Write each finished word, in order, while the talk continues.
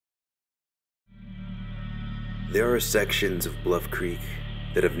There are sections of Bluff Creek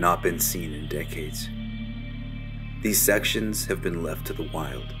that have not been seen in decades. These sections have been left to the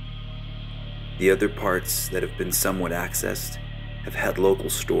wild. The other parts that have been somewhat accessed have had local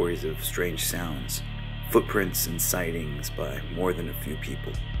stories of strange sounds, footprints, and sightings by more than a few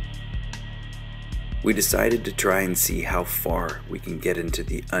people. We decided to try and see how far we can get into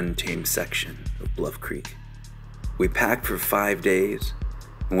the untamed section of Bluff Creek. We packed for 5 days,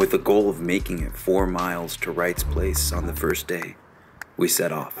 and with the goal of making it 4 miles to Wright's place on the first day, we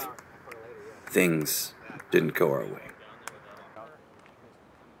set off. Things didn't go our way.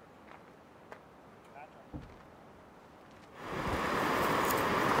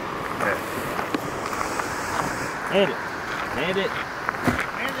 Hand it. Hand it.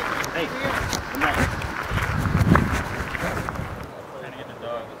 Hand it. Hey, come back. Trying to get the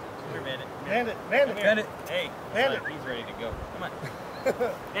dog. Come here, Bandit. Hand it. Bandit. Bandit. Hey. Bandit. He's ready to go. Come on.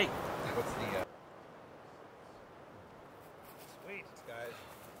 Hey. What's the... Sweet. Guys.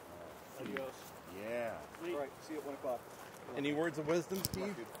 Adios. Yeah. Sweet. All right. See you at 1 o'clock. Any words of wisdom,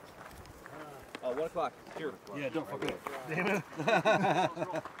 Steve? 1 o'clock. Sure. Yeah, don't fuck it up. Damn it.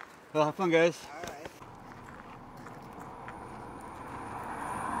 Well, have fun, guys. All right.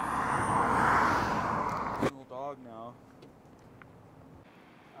 Little dog now.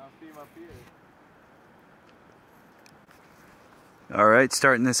 I'll see him up here. All right,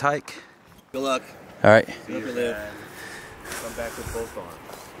 starting this hike. Good luck. All right. See you, live. Come back with both arms.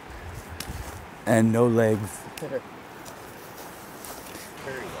 And no legs.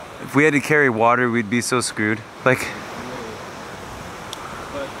 If we had to carry water, we'd be so screwed. Like,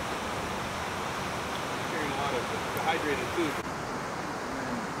 But carrying water with dehydrated food.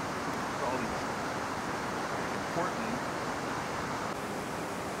 All these Portland.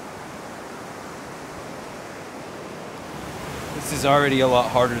 This is already a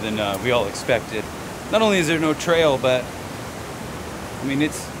lot harder than we all expected. Not only is there no trail, but I mean,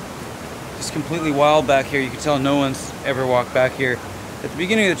 it's just completely wild back here. You can tell no one's ever walked back here. At the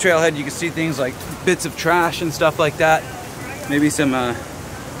beginning of the trailhead, you can see things like bits of trash and stuff like that. Maybe some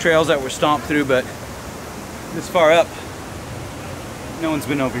trails that were stomped through, but this far up, no one's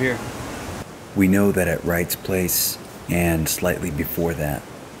been over here. we know that at Wright's place and slightly before that,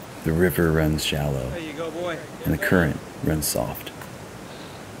 the river runs shallow There you go, boy. and the current runs soft.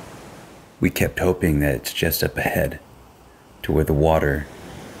 We kept hoping that it's just up ahead to where the water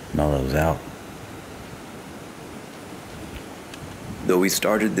mellows out. Though we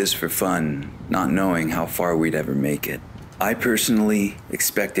started this for fun, not knowing how far we'd ever make it, I personally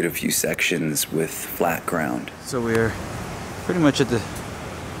expected a few sections with flat ground. So we're pretty much at the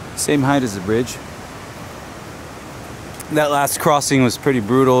same height as the bridge. That last crossing was pretty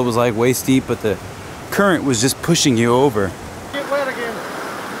brutal. It was like waist deep, but the current was just pushing you over. Get wet again.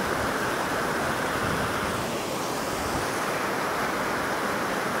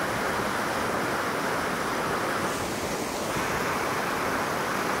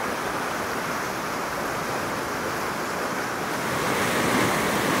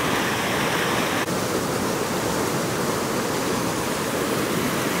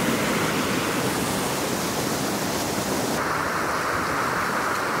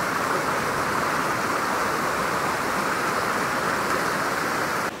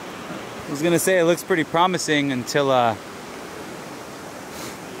 I was gonna say it looks pretty promising until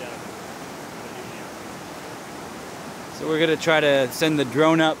so we're gonna try to send the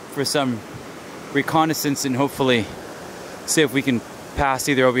drone up for some reconnaissance and hopefully see if we can pass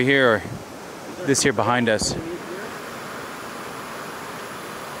either over here or this here behind us.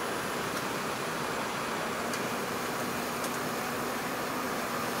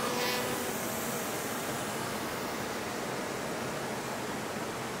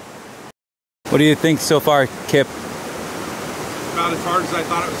 What do you think so far, Kip? About as hard as I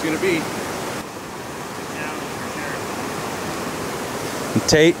thought it was going to be. And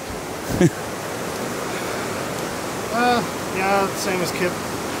Tate? Yeah, same as Kip.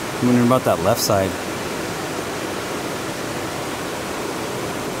 I'm wondering about that left side.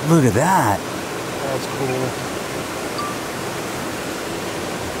 Look at that. That's cool.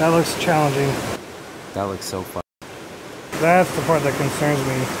 That looks challenging. That looks so fun. That's the part that concerns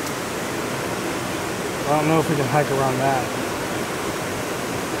me. I don't know if we can hike around that.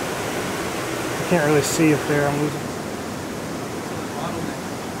 I can't really see if there. I'm losing.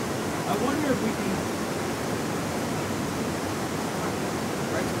 I wonder if we can.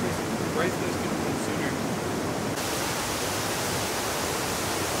 Rice place could come sooner.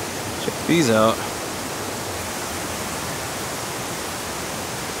 Check these out.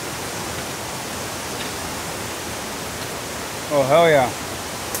 Oh hell yeah!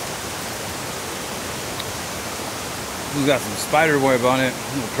 We got some spider web on it,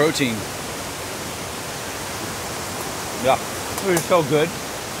 a little protein. Yeah, it was so good.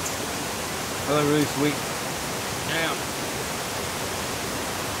 Really, really sweet. Damn.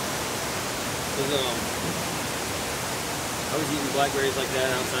 I was eating blackberries like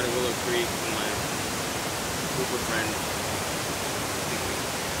that outside of Willow Creek when my Bigfoot friend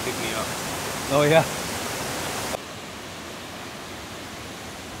picked me up. Oh yeah.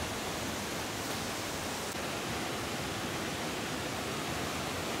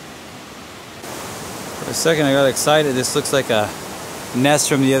 For a second I got excited. This looks like a nest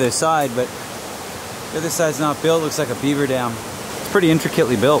from the other side, but the other side's not built. It looks like a beaver dam. It's pretty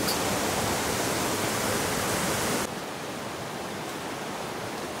intricately built.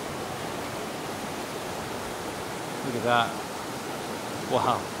 Look at that.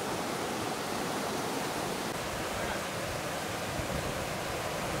 Wow.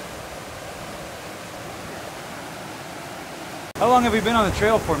 How long have we been on the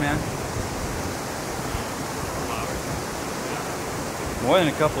trail for, man? More than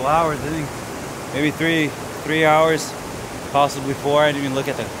a couple hours, I think. Maybe three hours, possibly 4. I didn't even look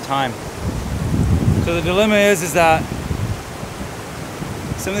at the time. So the dilemma is that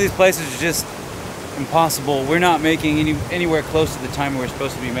some of these places are just impossible. We're not making anywhere close to the time we're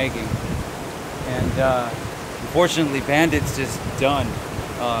supposed to be making. And unfortunately, Bandit's just done.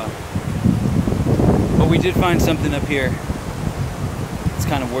 But we did find something up here. It's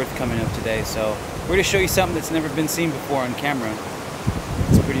kind of worth coming up today. So we're going to show you something that's never been seen before on camera.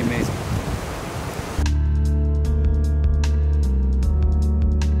 It's pretty amazing.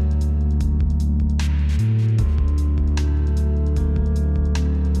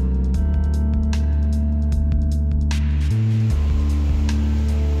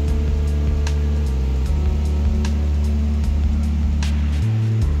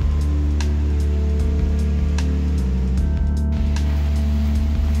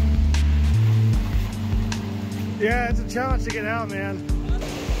 Yeah, it's a challenge to get out, man.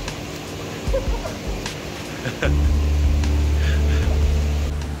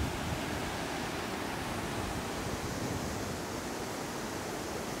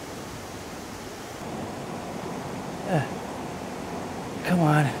 Come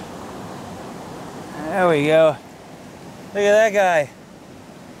on. There we go. Look at that guy.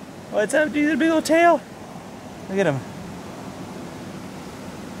 What's up, dude? A big old tail. Look at him.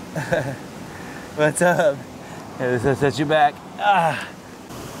 What's up? Here, let's set you back. Ah.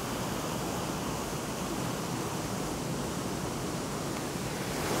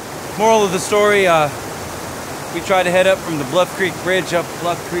 Moral of the story, we tried to head up from the Bluff Creek Bridge up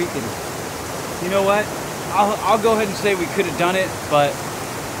Bluff Creek, and you know what? I'll go ahead and say we could have done it, but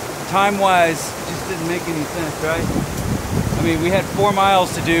time-wise, it just didn't make any sense, right? I mean, we had 4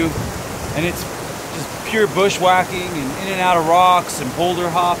 miles to do, and it's just pure bushwhacking and in and out of rocks and boulder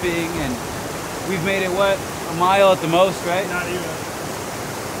hopping, and we've made it, what, a mile at the most, right? Not even.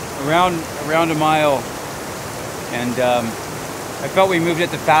 Around a mile, and I felt we moved at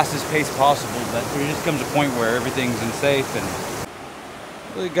the fastest pace possible, but there just comes a point where everything's unsafe. And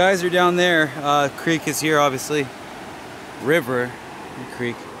well, the guys are down there. Creek is here, obviously. River,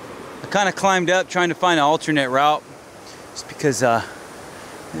 creek. I kind of climbed up trying to find an alternate route, just because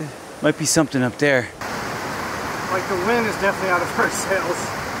might be something up there. Like the wind is definitely out of our sails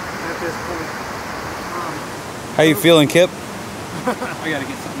at this point. How you feeling, Kip? I gotta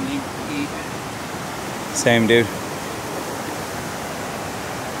get something to eat. Same, dude.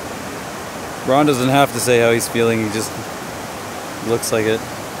 Ron doesn't have to say how he's feeling, he just looks like it.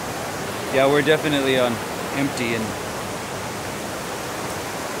 Yeah, we're definitely on empty,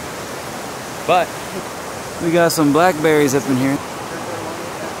 but we got some blackberries up in here.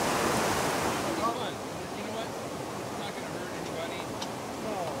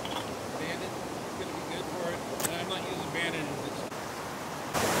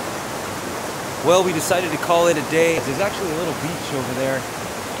 Well, we decided to call it a day. There's actually a little beach over there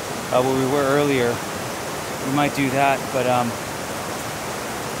where we were earlier. We might do that, but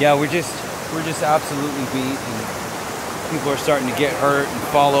yeah, we're just absolutely beat, and people are starting to get hurt and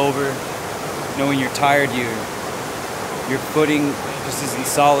fall over. You know, when you're tired, your footing just isn't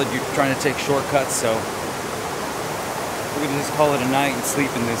solid. You're trying to take shortcuts, so we're gonna just call it a night and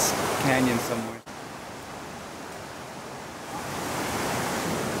sleep in this canyon somewhere.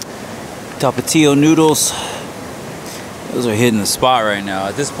 Tapatio noodles. Those are hitting the spot right now.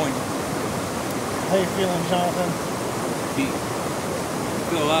 At this point, How you feeling, Jonathan? I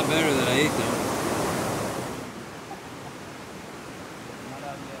feel a lot better that I ate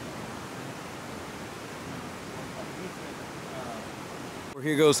them.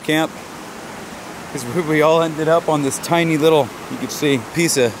 Here goes camp. Because we all ended up on this tiny little, you can see,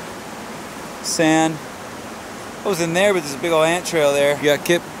 piece of sand. I was in there, but there's a big old ant trail there. You got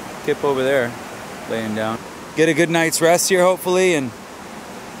Kip over there, laying down. Get a good night's rest here, hopefully, and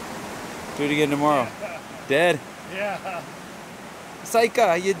do it again tomorrow. Dead? Yeah.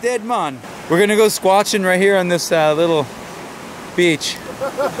 Saika, you dead, man. We're gonna go squatching right here on this little beach.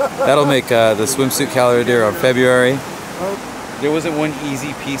 That'll make the swimsuit calendar on February. There wasn't one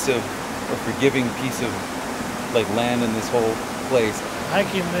easy piece of, or forgiving piece of, like, land in this whole place.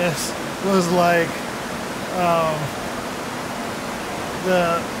 Hiking this was like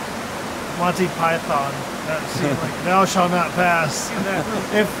the Monty Python, that scene, like, thou shalt not pass.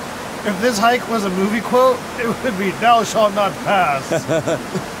 If this hike was a movie quote, it would be thou shalt not pass.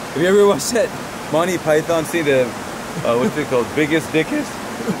 Have you ever watched that Monty Python, see the, what's it called, Biggest Dickest?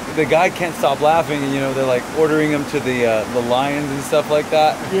 The guy can't stop laughing, and, you know, they're like ordering him to the lions and stuff like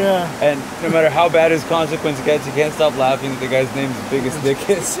that. Yeah. And no matter how bad his consequence gets, he can't stop laughing that the guy's name is Biggest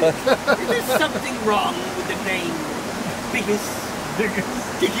Dickest. There's something wrong with the name Biggest.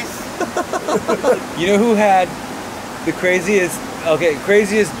 You know who had the craziest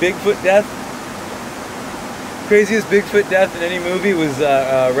Bigfoot death? Craziest Bigfoot death in any movie was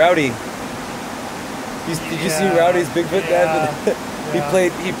Rowdy. Did you see Rowdy's Bigfoot death? He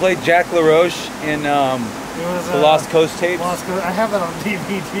played Jack LaRoche in the Lost Coast tapes. I have that on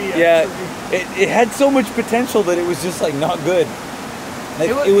DVD. Yeah, it had so much potential that it was just like not good. Like,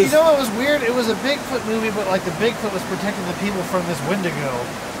 it was, you know what was weird? It was a Bigfoot movie, but like the Bigfoot was protecting the people from this Wendigo.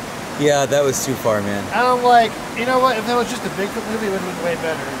 Yeah, that was too far, man. And I'm like, you know what? If that was just a Bigfoot movie, it would have been way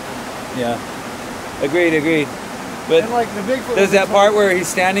better. Yeah, agreed. But and like the Bigfoot, there's that part where he's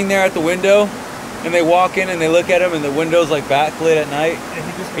standing there at the window, and they walk in and they look at him, and the window's like backlit at night,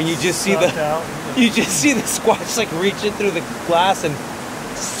 and you just see the squatch like reaching through the glass and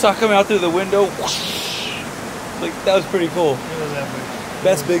suck him out through the window. Whoosh. Like, that was pretty cool. It was epic.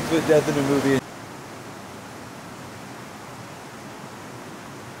 Best Bigfoot death in a movie.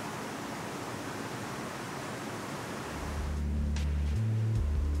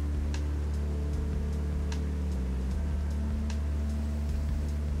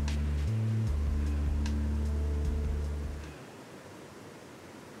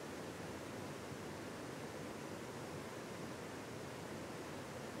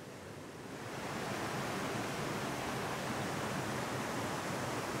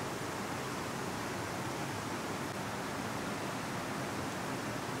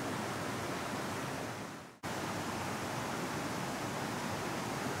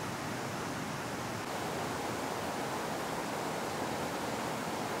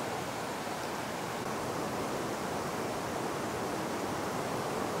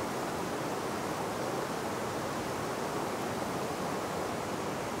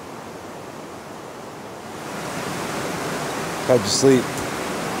 How'd you sleep?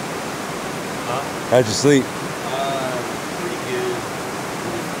 Huh? How'd you sleep? Pretty good.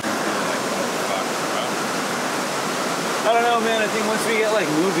 I don't know, man. I think once we get like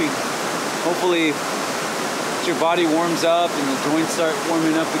moving, hopefully your body warms up and the joints start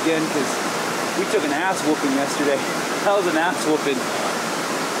warming up again, because we took an ass whooping yesterday. That was an ass whooping.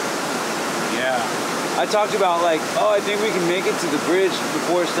 Yeah. I talked about like, oh, I think we can make it to the bridge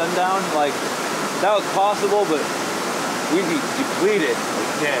before sundown. Like, that was possible, but we'd be depleted,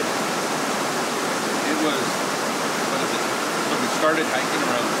 like dead. It was, what is it? So we started hiking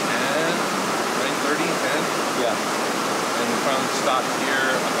around 9:30, 10. Yeah. And we finally stopped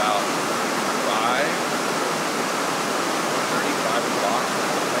here about 5:30, 5 o'clock,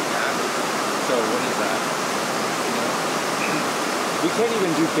 something like that. So what is that? You know? We can't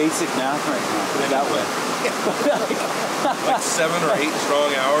even do basic math right now, put it that way. Like 7 or 8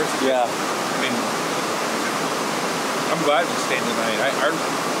 strong hours. Yeah. I mean, I'm glad we stayed the night. I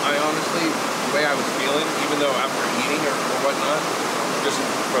honestly, the way I was feeling, even though after eating or whatnot, just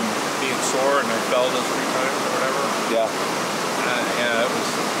from being sore and I fell those 3 times or whatever. Yeah. Yeah, it was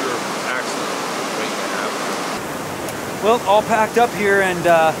pure accident waiting to happen. Well, all packed up here and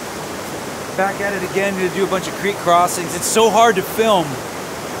back at it again to do a bunch of creek crossings. It's so hard to film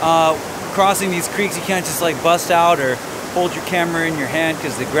crossing these creeks. You can't just like bust out or hold your camera in your hand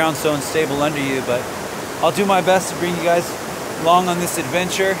because the ground's so unstable under you, but I'll do my best to bring you guys along on this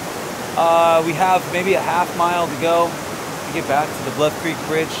adventure. We have maybe a half mile to go to get back to the Bluff Creek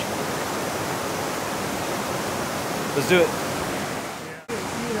Bridge. Let's do it.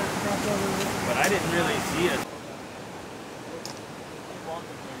 But I didn't really see it.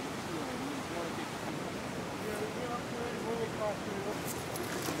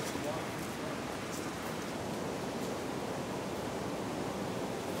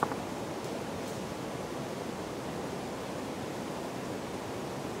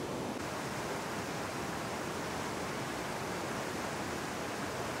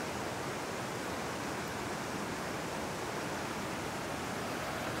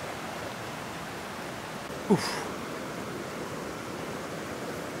 Oof.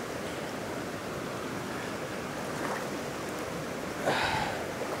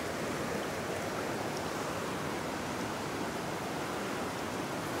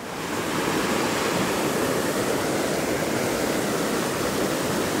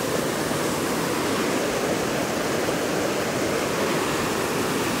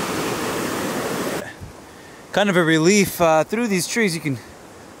 Kind of a relief. Through these trees you can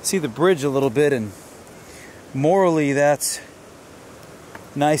see the bridge a little bit, and morally that's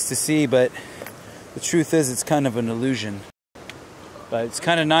nice to see, but the truth is it's kind of an illusion. But it's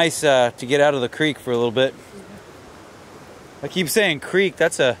kind of nice to get out of the creek for a little bit. I keep saying creek,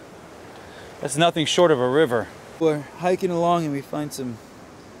 that's nothing short of a river. We're hiking along and we find some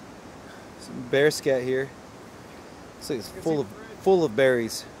bear scat here. Looks like it's full of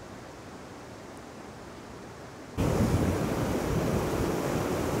berries.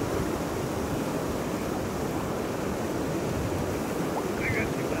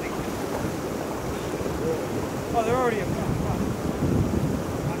 Oh, they're already up front.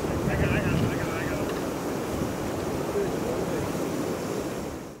 I got it.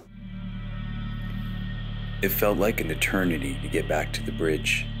 It felt like an eternity to get back to the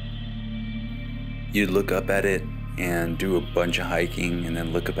bridge. You'd look up at it and do a bunch of hiking and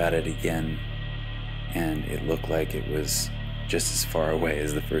then look up at it again, and it looked like it was just as far away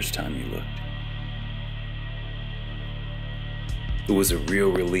as the first time you looked. It was a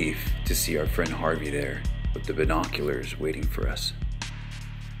real relief to see our friend Harvey there with the binoculars waiting for us.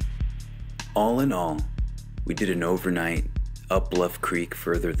 All in all, we did an overnight up Bluff Creek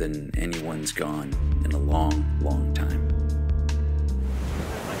further than anyone's gone in a long, long time.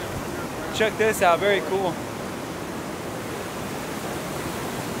 Check this out, very cool.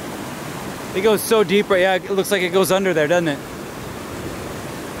 It goes so deep, right? Yeah, it looks like it goes under there, doesn't it?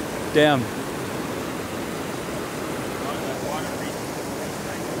 Damn.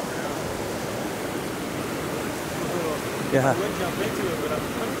 Yeah.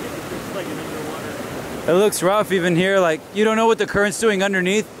 It looks rough even here, like you don't know what the current's doing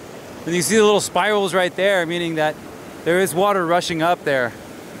underneath. And you see the little spirals right there, meaning that there is water rushing up there.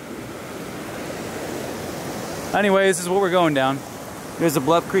 Anyway, this is what we're going down. There's the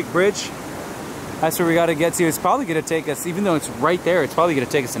Bluff Creek Bridge. That's where we gotta get to. It's probably gonna take us, even though it's right there, it's probably gonna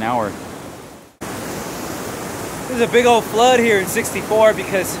take us an hour. There's a big old flood here in 64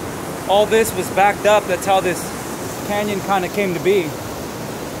 because all this was backed up. That's how this canyon kind of came to be.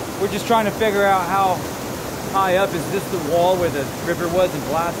 We're just trying to figure out how high up. Is this the wall where the river was and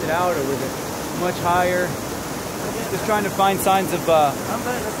blasted out, or was it much higher? Just trying to find signs of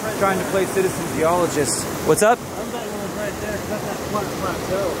trying to play citizen geologist. What's up? I'm betting it was right there, 'cause that's that flat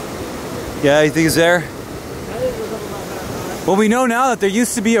plateau. Yeah, you think it's there? I think it was up about that high. Well, we know now that there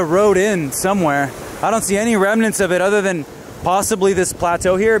used to be a road in somewhere. I don't see any remnants of it other than possibly this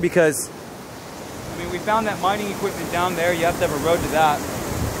plateau here, because I mean, we found that mining equipment down there. You have to have a road to that.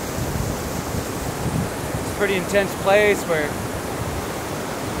 It's a pretty intense place where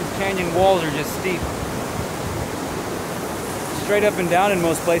these canyon walls are just steep. Straight up and down in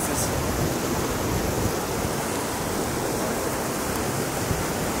most places.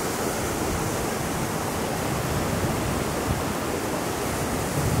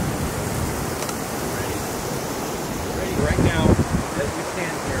 Right now, as we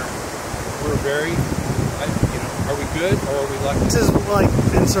stand here, we're very, are we good or are we lucky? This is like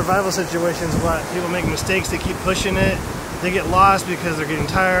in survival situations, what people make mistakes, they keep pushing it, they get lost because they're getting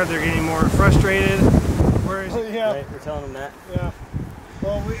tired, they're getting more frustrated. Whereas, yeah, right, we're telling them that. Yeah.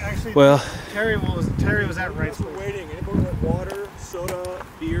 Well, we actually. Well, Terry was at right. We're waiting. Anybody want water, soda,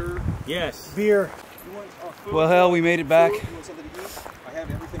 beer? Yes. Beer. You want food? well, hell, we made it back. Food? You want something to eat? I have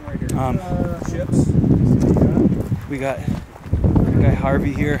everything right here. Chips. We got guy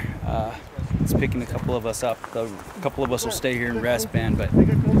Harvey here. He's picking a couple of us up. A couple of us will stay here and rest, man. But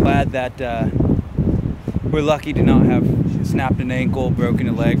glad that we're lucky to not have snapped an ankle, broken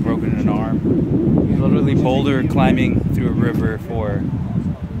a leg, broken an arm. He's literally boulder climbing through a river for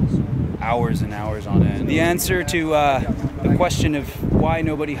hours and hours on end. The answer to the question of why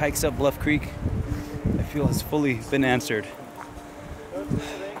nobody hikes up Bluff Creek, I feel has fully been answered.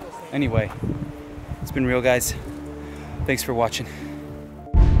 Anyway, it's been real, guys. Thanks for watching.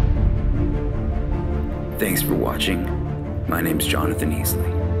 Thanks for watching. My name's Jonathan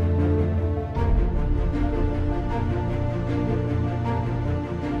Easley.